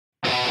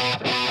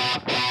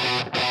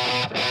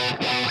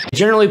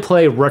generally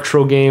play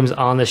retro games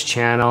on this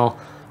channel,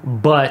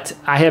 but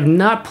I have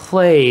not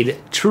played,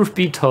 truth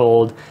be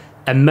told,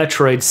 a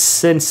Metroid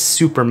since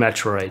Super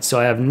Metroid. So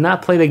I have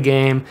not played a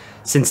game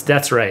since,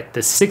 that's right,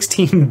 the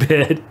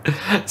 16-bit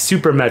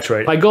Super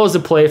Metroid. My goal is to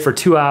play for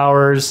 2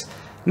 hours,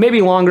 maybe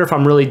longer if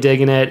I'm really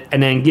digging it,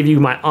 and then give you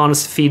my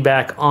honest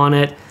feedback on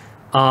it.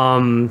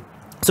 So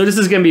this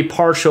is going to be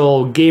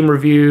partial game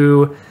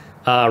review,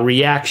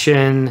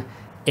 reaction,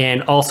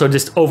 and also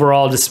just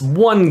overall just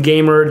one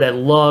gamer that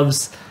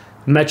loves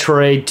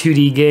Metroid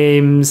 2D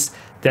games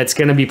that's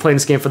going to be playing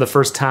this game for the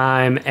first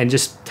time and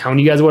just telling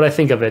you guys what I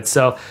think of it.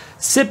 So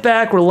sit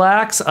back,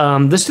 relax.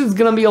 This is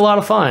going to be a lot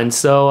of fun.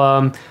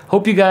 So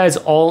hope you guys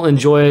all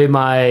enjoy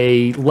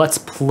my Let's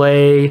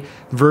Play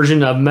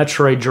version of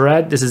Metroid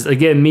Dread. This is,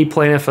 again, me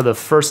playing it for the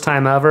first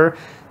time ever.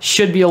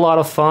 Should be a lot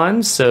of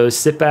fun. So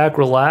sit back,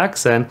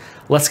 relax, and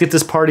let's get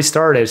this party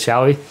started,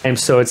 shall we? I'm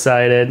so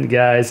excited,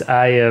 guys.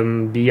 I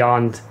am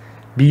beyond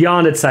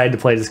excited to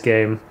play this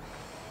game.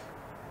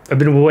 I've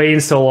been waiting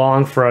so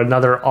long for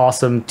another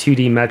awesome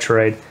 2D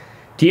Metroid.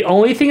 The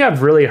only thing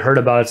I've really heard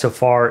about it so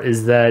far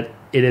is that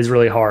it is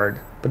really hard,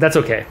 but that's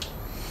okay.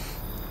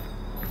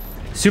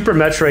 Super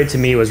Metroid to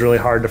me was really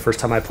hard the first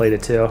time I played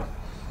it too. All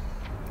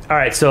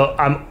right, so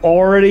I'm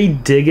already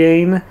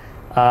digging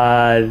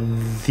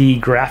the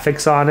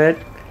graphics on it.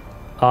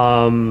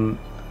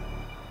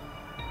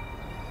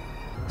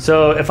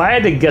 So if I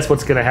had to guess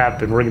what's gonna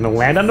happen, we're gonna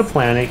land on the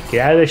planet, get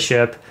out of the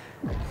ship,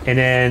 and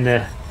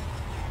then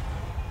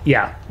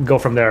yeah, go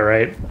from there,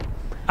 right?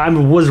 I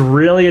was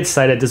really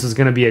excited this was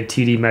going to be a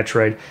 2D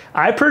Metroid.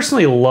 I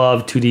personally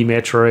love 2D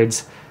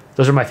Metroids.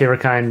 Those are my favorite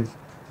kind.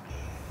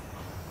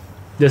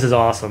 This is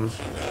awesome.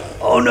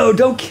 Oh no,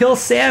 don't kill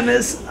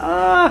Samus.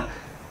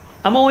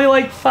 I'm only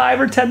like 5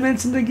 or 10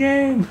 minutes in the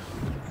game.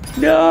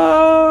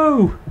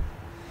 No!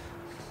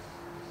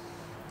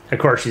 Of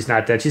course she's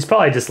not dead. She's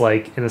probably just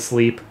like in a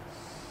sleep.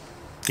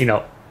 You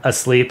know,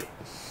 asleep.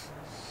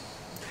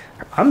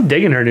 I'm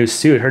digging her new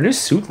suit. Her new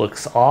suit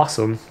looks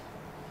awesome.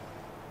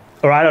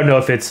 Or I don't know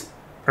if it's,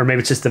 or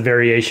maybe it's just a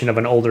variation of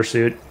an older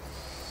suit.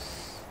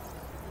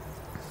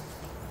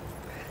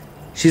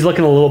 She's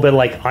looking a little bit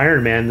like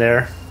Iron Man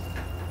there.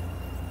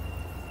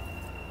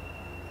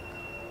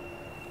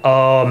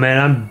 Oh man,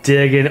 I'm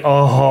digging.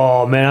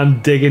 Oh man, I'm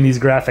digging these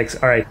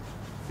graphics. All right.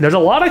 There's a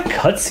lot of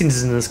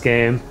cutscenes in this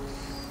game.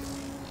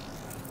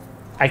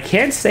 I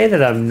can't say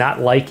that I'm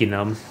not liking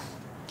them.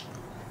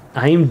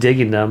 I am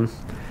digging them.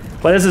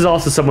 But this is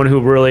also someone who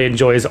really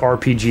enjoys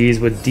RPGs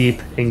with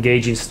deep,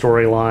 engaging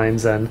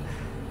storylines and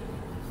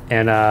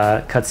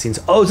cutscenes.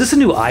 Oh, is this a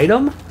new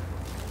item?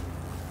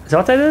 Is that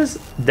what that is?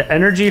 The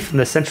energy from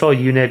the central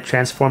unit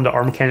transformed the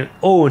arm cannon.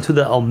 Oh, into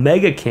the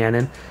Omega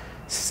cannon.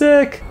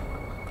 Sick.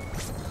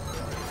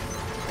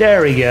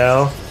 There we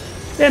go.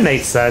 It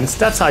makes sense.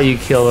 That's how you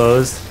kill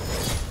those.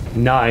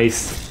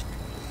 Nice.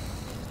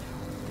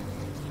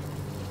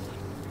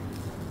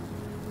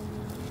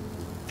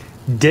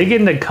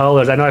 Digging the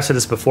colors. I know I've said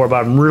this before,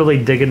 but I'm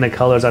really digging the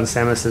colors on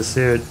Samus's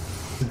suit.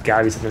 There's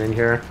gotta be something in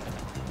here.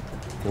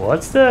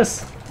 What's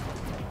this?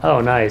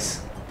 Oh,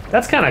 nice.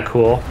 That's kind of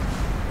cool.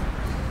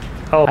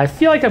 Oh, I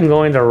feel like I'm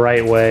going the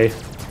right way.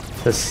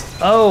 This.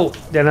 Oh,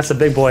 damn, that's a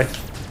big boy.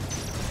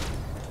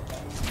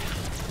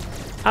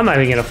 I'm not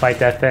even gonna fight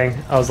that thing.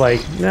 I was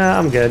like, nah,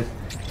 I'm good.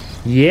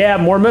 Yeah,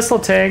 more missile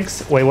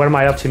tanks. Wait, what am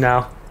I up to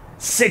now?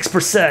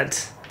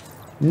 6%.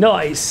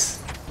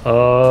 Nice.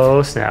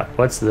 Oh, snap.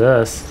 What's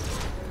this?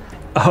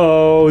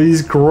 Oh,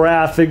 these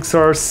graphics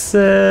are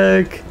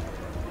sick.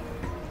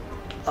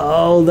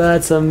 Oh,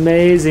 that's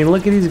amazing.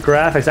 Look at these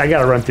graphics. I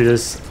gotta run through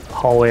this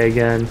hallway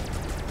again.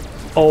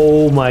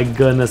 Oh my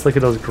goodness, look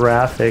at those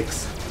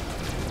graphics.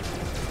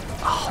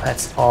 Oh,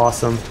 that's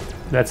awesome.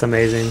 That's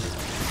amazing.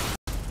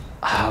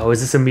 Oh,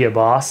 is this gonna be a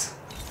boss?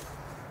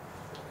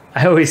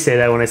 I always say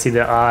that when I see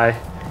the eye.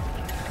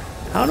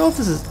 I don't know if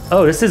this is...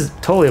 Oh, this is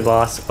totally a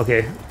boss.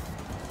 Okay.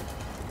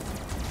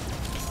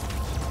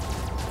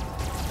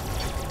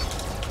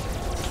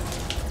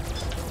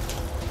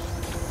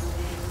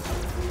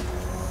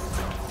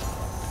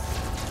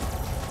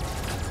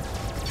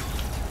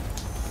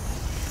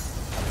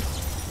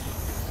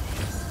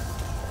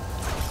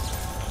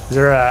 Is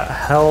there a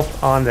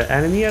health on the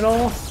enemy at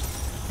all?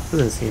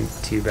 Doesn't seem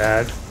too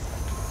bad.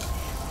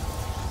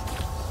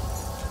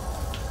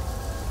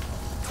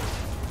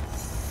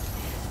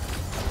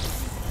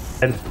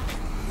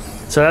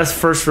 So that's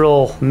first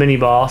real mini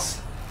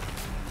boss.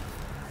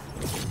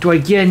 Do I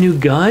get a new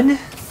gun?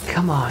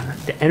 Come on.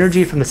 The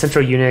energy from the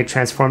central unit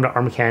transformed the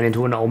arm cannon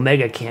into an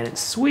Omega cannon.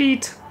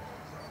 Sweet.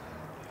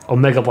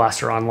 Omega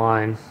Blaster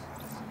online.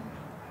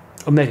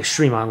 Omega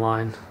Stream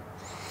online.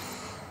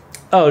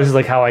 Oh, this is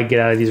like how I get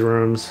out of these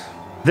rooms.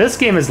 This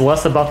game is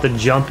less about the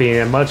jumping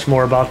and much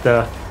more about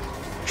the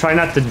try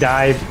not to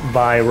die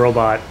by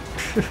robot.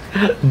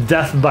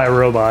 Death by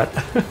robot.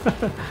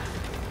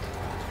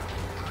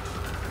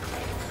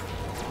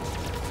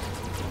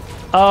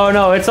 Oh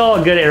no, it's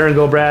all good, Aaron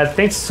Go Brad.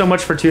 Thanks so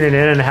much for tuning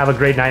in and have a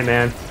great night,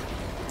 man.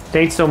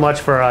 Thanks so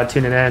much for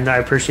tuning in. I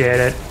appreciate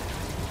it.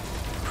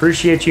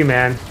 Appreciate you,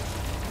 man.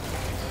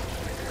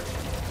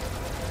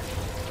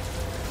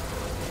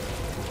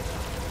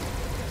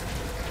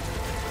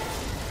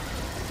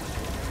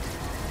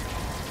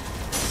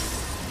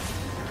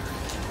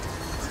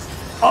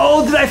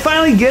 Oh, did I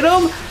finally get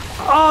him?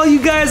 Oh,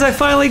 you guys, I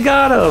finally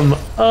got him.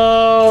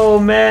 Oh,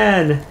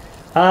 man.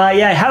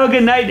 Yeah, have a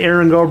good night,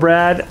 Aaron Go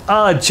Brad.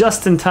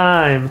 Just in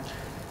time.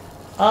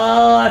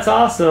 Oh, that's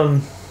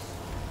awesome.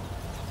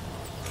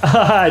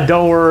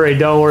 Don't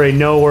worry,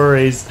 no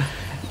worries.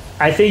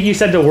 I think you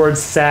said the word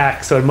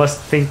sack, so it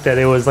must think that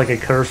it was like a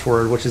curse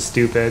word, which is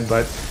stupid,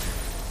 but...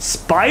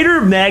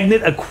 Spider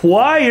magnet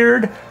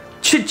acquired!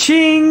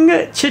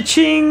 Cha-ching!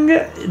 Cha-ching!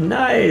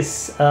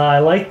 Nice. I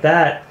like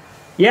that.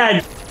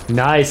 Yeah,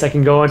 nice. I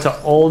can go into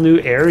all new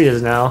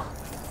areas now.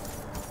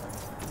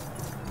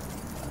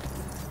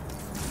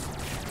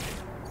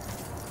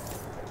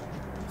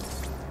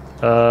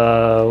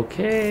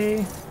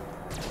 Okay.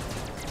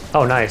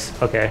 Oh,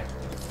 nice. Okay.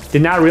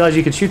 Did not realize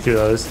you could shoot through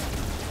those.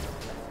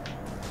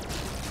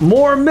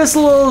 More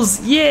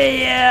missiles!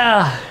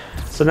 Yeah!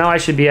 So now I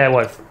should be at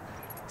what?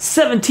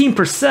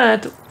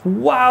 17%?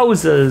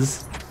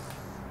 Wowzers!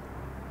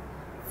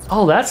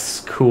 Oh, that's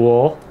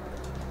cool.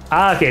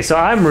 Okay, so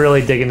I'm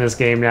really digging this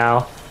game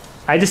now.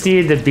 I just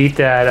needed to beat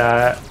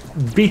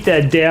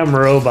that damn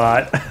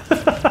robot.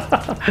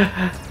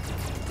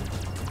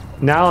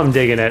 Now I'm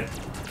digging it.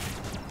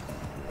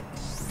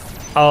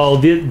 Oh,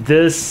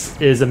 this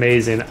is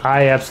amazing.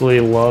 I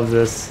absolutely love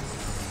this.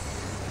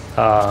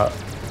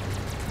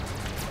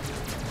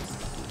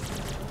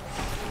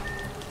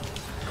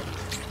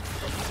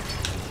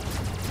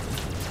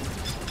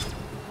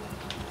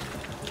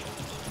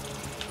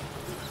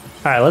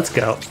 Alright, let's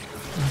go.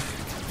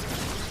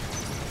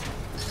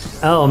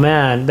 Oh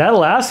man, that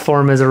last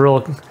form is a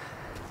real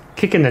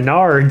kick in the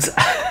nards.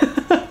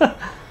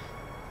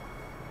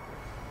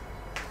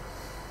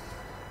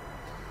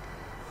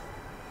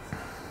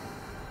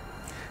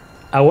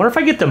 I wonder if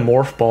I get the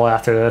morph ball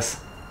after this.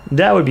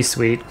 That would be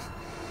sweet.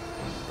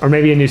 Or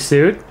maybe a new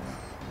suit.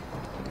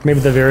 Maybe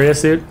the Varia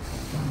suit.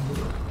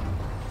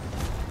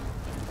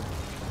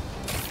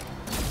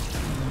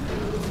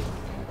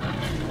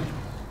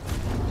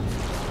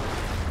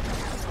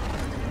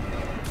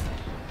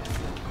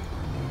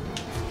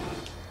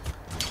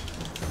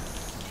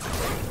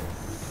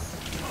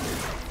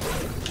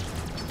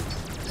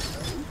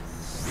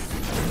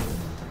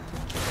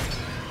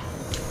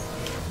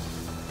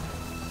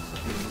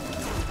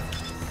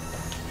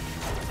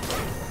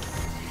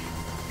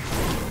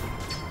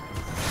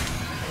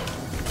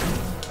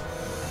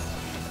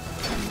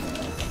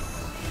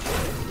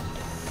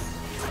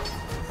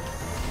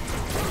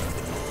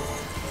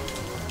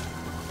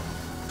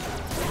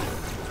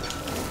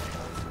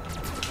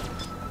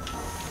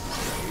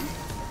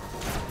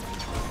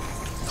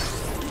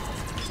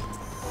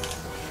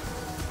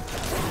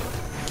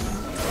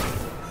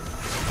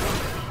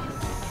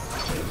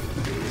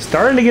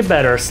 Starting to get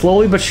better,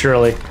 slowly but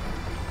surely.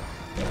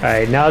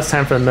 Alright, now it's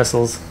time for the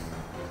missiles.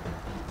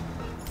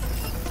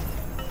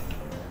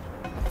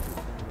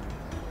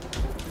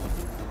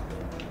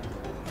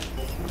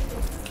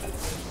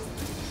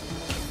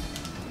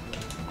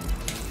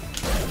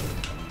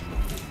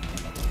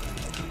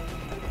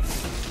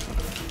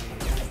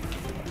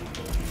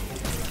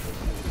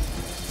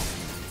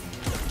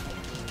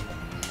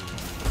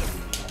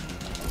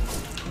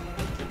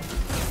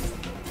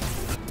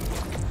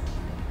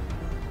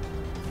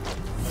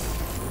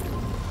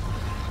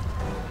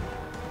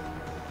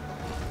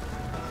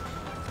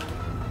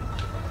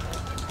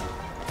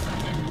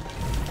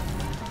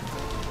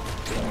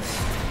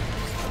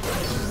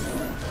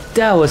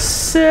 That was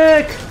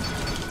sick!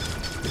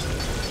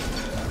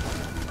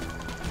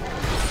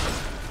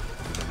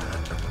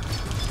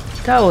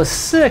 That was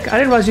sick! I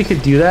didn't realize you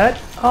could do that.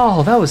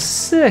 Oh, that was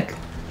sick!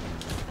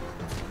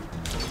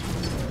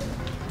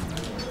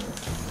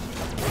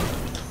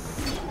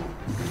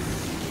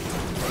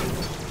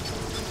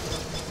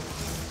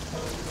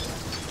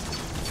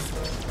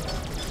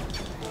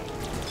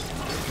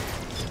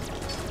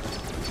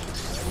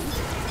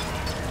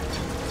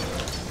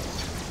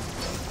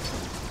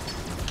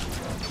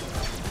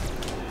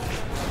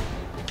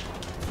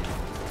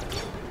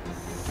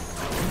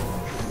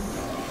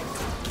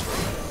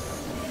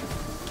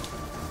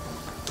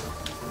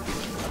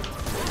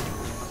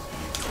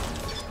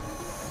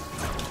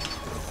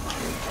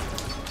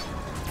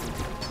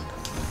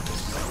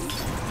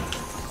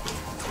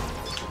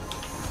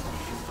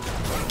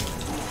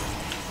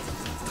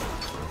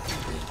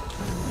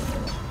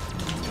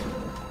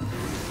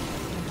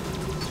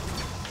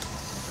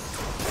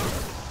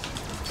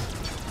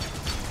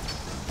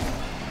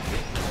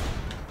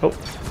 Oh.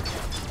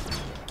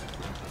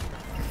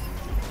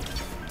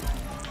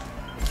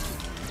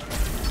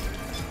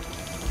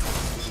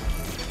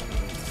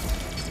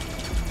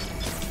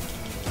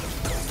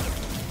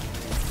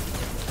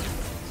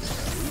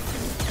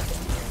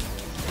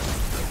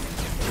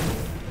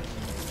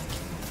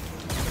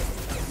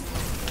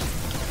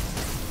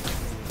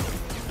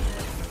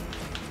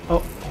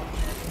 Oh.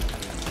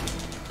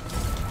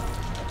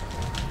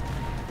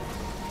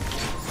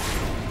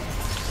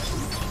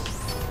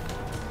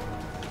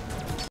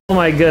 Oh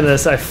my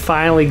goodness, I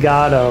finally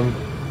got him.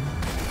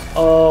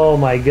 Oh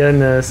my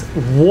goodness.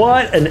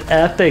 What an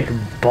epic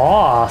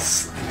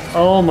boss.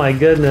 Oh my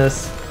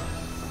goodness.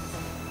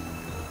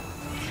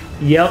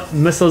 Yep,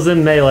 missiles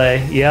in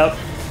melee. Yep.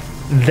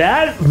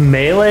 That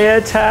melee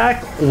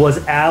attack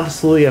was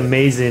absolutely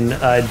amazing.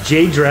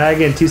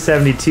 J-Dragon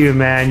 272,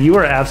 man, you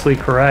are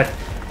absolutely correct.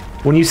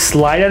 When you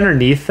slide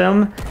underneath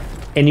them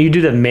and you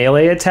do the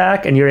melee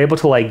attack and you're able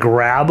to like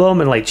grab them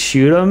and like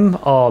shoot them,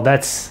 oh,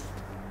 that's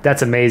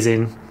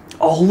amazing.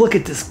 Oh, look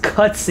at this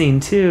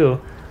cutscene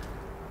too.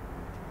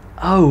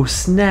 Oh,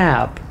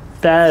 snap.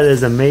 That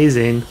is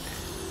amazing.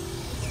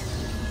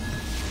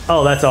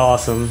 Oh, that's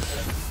awesome.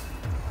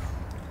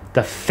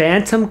 The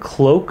Phantom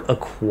Cloak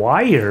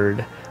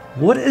acquired.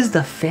 What is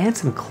the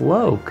Phantom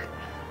Cloak?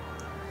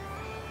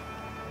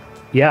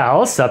 Yeah,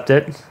 I'll accept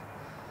it.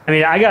 I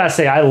mean, I gotta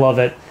say, I love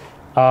it.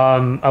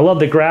 I love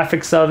the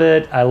graphics of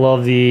it. I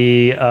love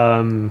the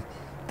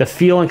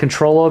feel and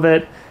control of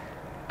it.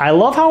 I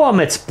love how I'm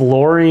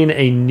exploring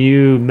a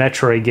new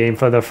Metroid game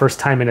for the first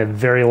time in a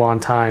very long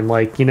time.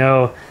 Like, you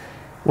know,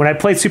 when I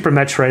played Super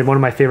Metroid, one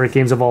of my favorite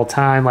games of all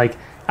time, like,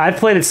 I've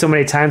played it so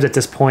many times at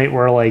this point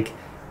where, like,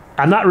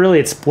 I'm not really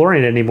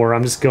exploring it anymore.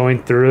 I'm just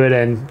going through it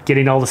and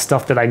getting all the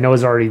stuff that I know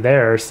is already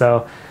there.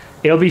 So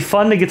it'll be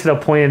fun to get to the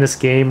point in this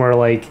game where,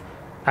 like,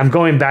 I'm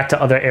going back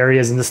to other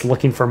areas and just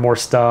looking for more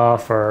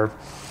stuff, or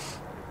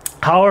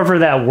however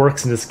that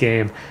works in this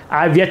game.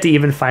 I've yet to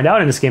even find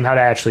out in this game how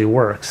that actually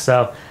works.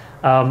 So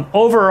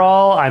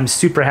overall, I'm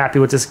super happy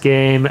with this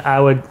game. I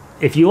would,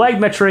 if you like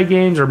Metroid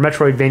games or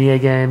Metroidvania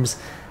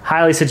games,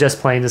 highly suggest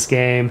playing this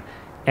game.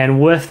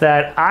 And with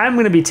that, I'm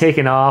going to be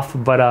taking off,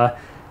 but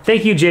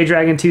thank you,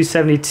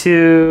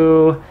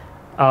 JDragon272,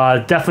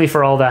 definitely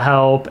for all the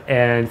help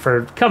and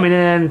for coming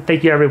in.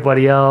 Thank you,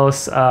 everybody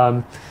else,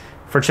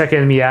 for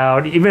checking me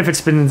out, even if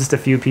it's been just a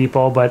few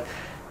people. But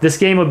this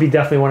game will be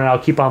definitely one that I'll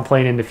keep on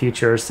playing in the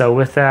future. So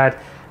with that,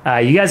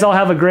 you guys all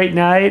have a great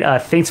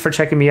night. Thanks for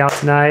checking me out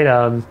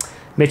tonight.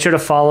 Make sure to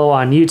follow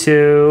on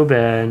YouTube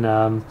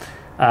and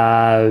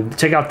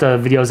check out the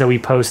videos that we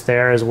post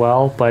there as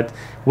well. But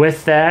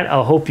with that,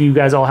 I hope you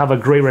guys all have a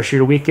great rest of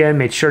your weekend.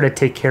 Make sure to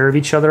take care of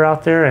each other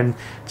out there. And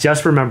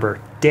just remember,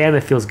 damn,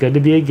 it feels good to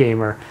be a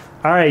gamer.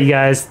 All right, you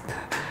guys.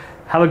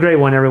 Have a great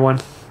one,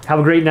 everyone. Have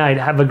a great night.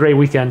 Have a great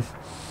weekend.